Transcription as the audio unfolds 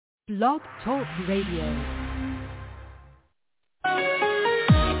Blog Talk Radio.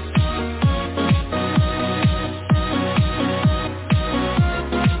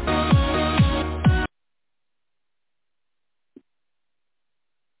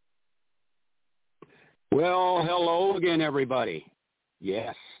 Well, hello again, everybody.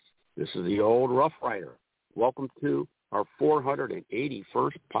 Yes, this is the old Rough Rider. Welcome to our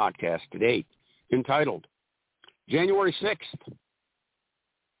 481st podcast today, entitled January 6th,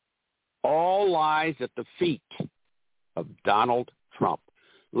 All Lies at the Feet of Donald Trump.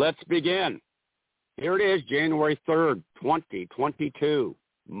 Let's begin. Here it is, January 3rd, 2022,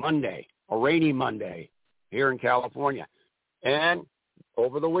 Monday, a rainy Monday here in California. And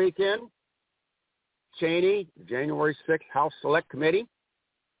over the weekend, Cheney, January 6th House Select Committee,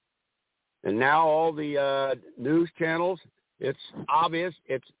 and now all the news channels, it's obvious,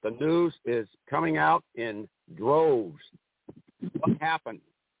 the news is coming out in droves. What happened?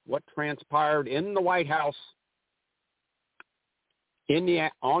 What transpired in the White House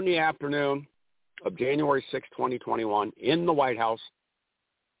on the afternoon of January 6, 2021, in the White House,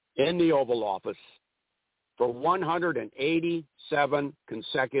 in the Oval Office, for 187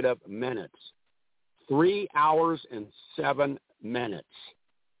 consecutive minutes. 3 hours and 7 minutes,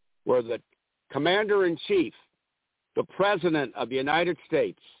 where the Commander-in-Chief, the President of the United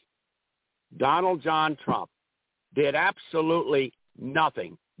States, Donald John Trump, did absolutely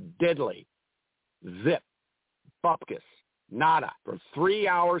nothing, diddly, zip, bupkis, nada, for 3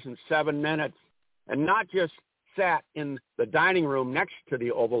 hours and 7 minutes, and not just sat in the dining room next to the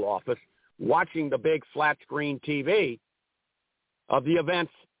Oval Office watching the big flat-screen TV of the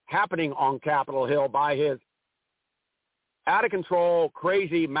events happening on Capitol Hill by his out-of-control,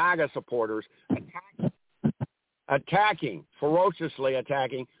 crazy MAGA supporters ferociously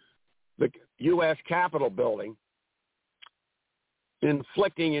attacking the U.S. Capitol building,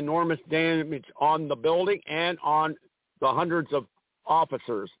 inflicting enormous damage on the building and on the hundreds of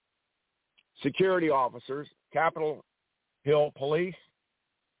officers, security officers, Capitol Hill police,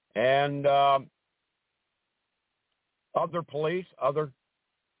 and other police, other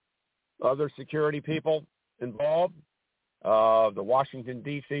security people involved, the Washington,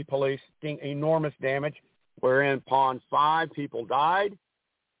 D.C. police, enormous damage, wherein upon 5 people died,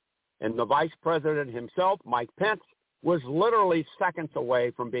 and the vice president himself, Mike Pence, was literally seconds away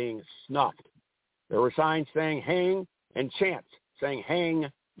from being snuffed. There were signs saying hang and chants saying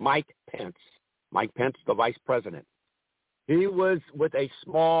hang Mike Pence. Mike Pence, the vice president. He was with a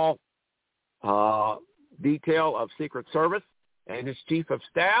small detail of Secret Service and his chief of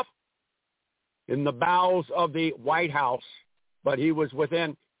staff in the bowels of the White House, but he was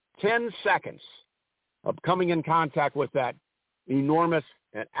within 10 seconds of coming in contact with that enormous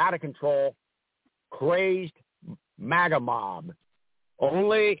and out-of-control, crazed MAGA mob.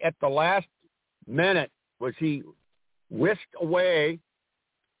 Only at the last minute was he whisked away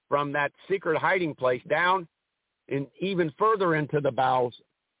from that secret hiding place down and even further into the bowels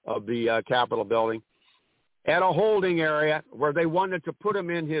of the Capitol building at a holding area where they wanted to put him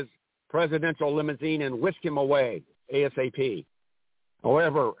in his presidential limousine and whisk him away ASAP.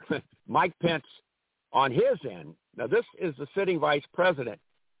 However, Mike Pence, on his end, now this is the sitting vice president,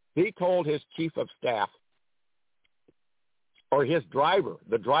 he told his chief of staff, or his driver,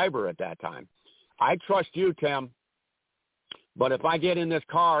 the driver at that time, I trust you, Tim, but if I get in this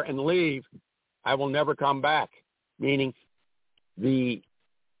car and leave, I will never come back, meaning the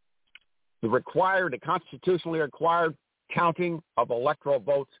constitutionally required counting of electoral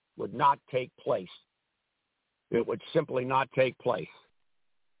votes would not take place. It would simply not take place.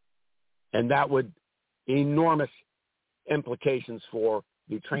 And that would enormous implications for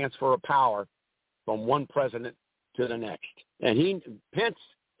the transfer of power from one president to the next. And Pence,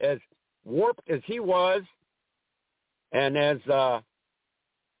 as warped as he was, and as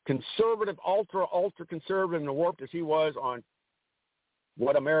conservative, ultra conservative and warped as he was on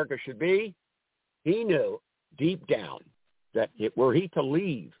what America should be, he knew deep down that were he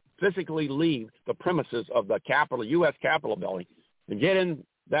to physically leave the premises of the Capitol, U.S. Capitol building, and get in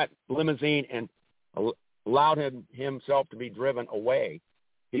that limousine and allowed himself to be driven away,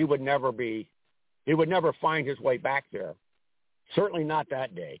 he would never find his way back there, certainly not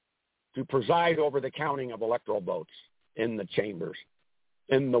that day, to preside over the counting of electoral votes in the chambers,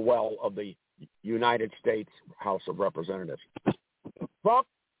 in the well of the United States House of Representatives. Trump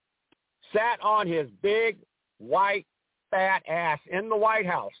sat on his big, white, fat ass in the White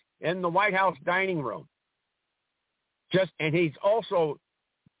House dining room. And he's also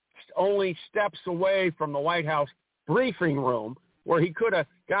only steps away from the White House briefing room, where he could have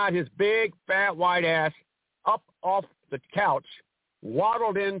got his big, fat, white ass up off the couch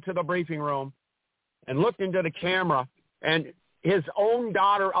waddled into the briefing room and looked into the camera, and his own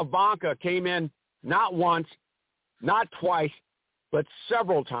daughter, Ivanka, came in not once, not twice, but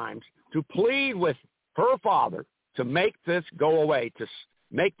several times to plead with her father to make this go away, to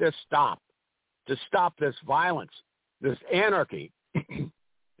make this stop, to stop this violence, this anarchy.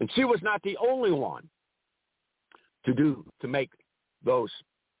 And she was not the only one to make those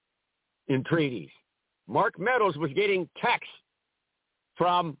entreaties. Mark Meadows was getting texts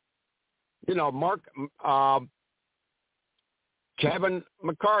from, Kevin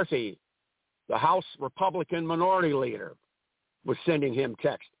McCarthy, the House Republican minority leader, was sending him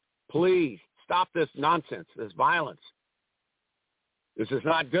text. Please stop this nonsense, this violence. This is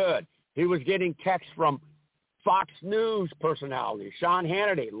not good. He was getting texts from Fox News personalities, Sean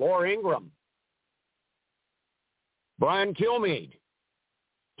Hannity, Laura Ingraham, Brian Kilmeade.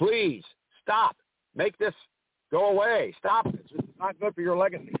 Please stop. Make this go away. Stop this. It's not good for your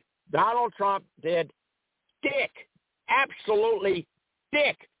legacy. Donald Trump did dick, absolutely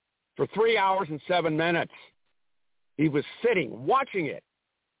dick, for 3 hours and 7 minutes. He was sitting, watching it,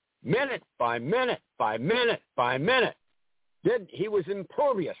 minute by minute by minute by minute. He was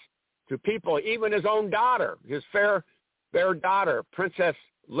impervious to people, even his own daughter, his fair daughter, Princess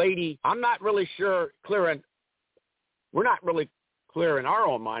Lady. I'm not really we're not really clear in our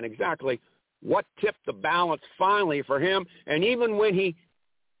own mind exactly what tipped the balance finally for him. And even when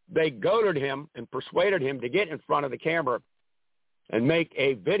they goaded him and persuaded him to get in front of the camera and make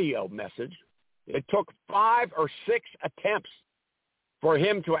a video message, it took 5 or 6 attempts for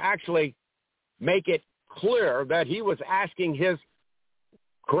him to actually make it clear that he was asking his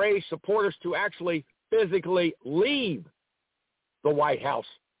Gray supporters to actually physically leave the White House,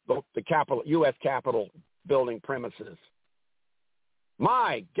 the Capitol, U.S. Capitol building premises.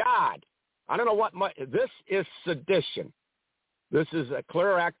 My God, I don't know what this is sedition. This is a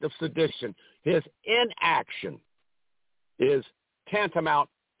clear act of sedition. His inaction is tantamount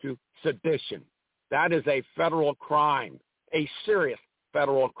to sedition. That is a federal crime, a serious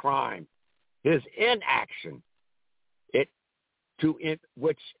federal crime. His inaction,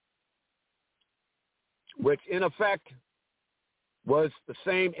 which in effect was the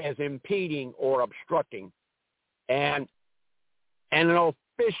same as impeding or obstructing and an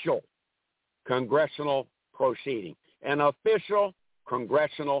official congressional proceeding. An official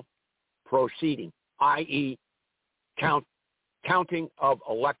congressional proceeding, i.e. counting of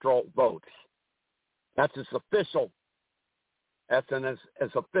electoral votes. That's as official as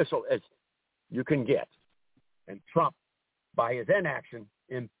official as you can get. And Trump, by his inaction,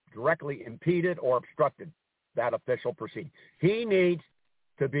 directly impeded or obstructed that official proceeding. He needs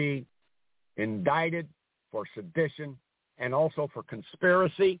to be indicted for sedition and also for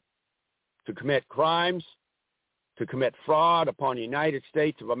conspiracy to commit crimes, to commit fraud upon the United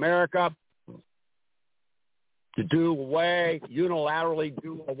States of America, to unilaterally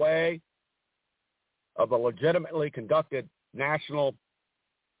do away of a legitimately conducted national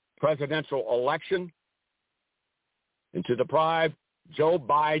presidential election, and to deprive Joe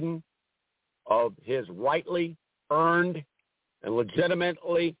Biden of his rightly earned and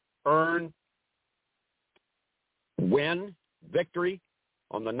legitimately earned victory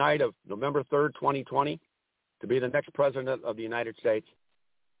on the night of November 3rd, 2020, to be the next president of the United States.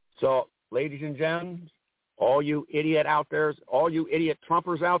 So, ladies and gentlemen, all you idiot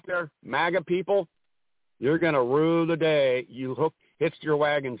Trumpers out there, MAGA people, you're going to rue the day you hitched your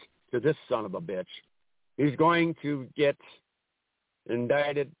wagons to this son of a bitch. He's going to get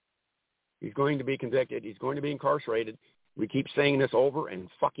indicted. He's going to be convicted. He's going to be incarcerated. We keep saying this over and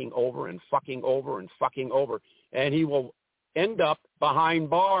fucking over and fucking over and fucking over. And he will end up behind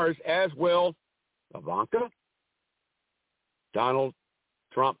bars, as will Ivanka, Donald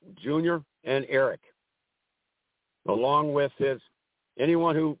Trump Jr., and Eric, along with the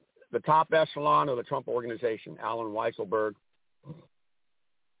top echelon of the Trump organization, Alan Weisselberg,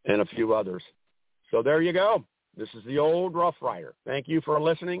 and a few others. So there you go. This is the old Rough Rider. Thank you for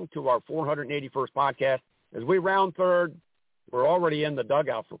listening to our 481st podcast. As we round third, we're already in the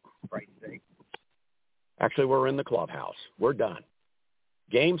dugout, for Christ's sake. Actually, we're in the clubhouse. We're done.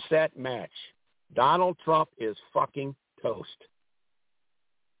 Game, set, match. Donald Trump is fucking toast.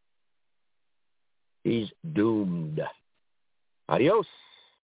 He's doomed. Adios.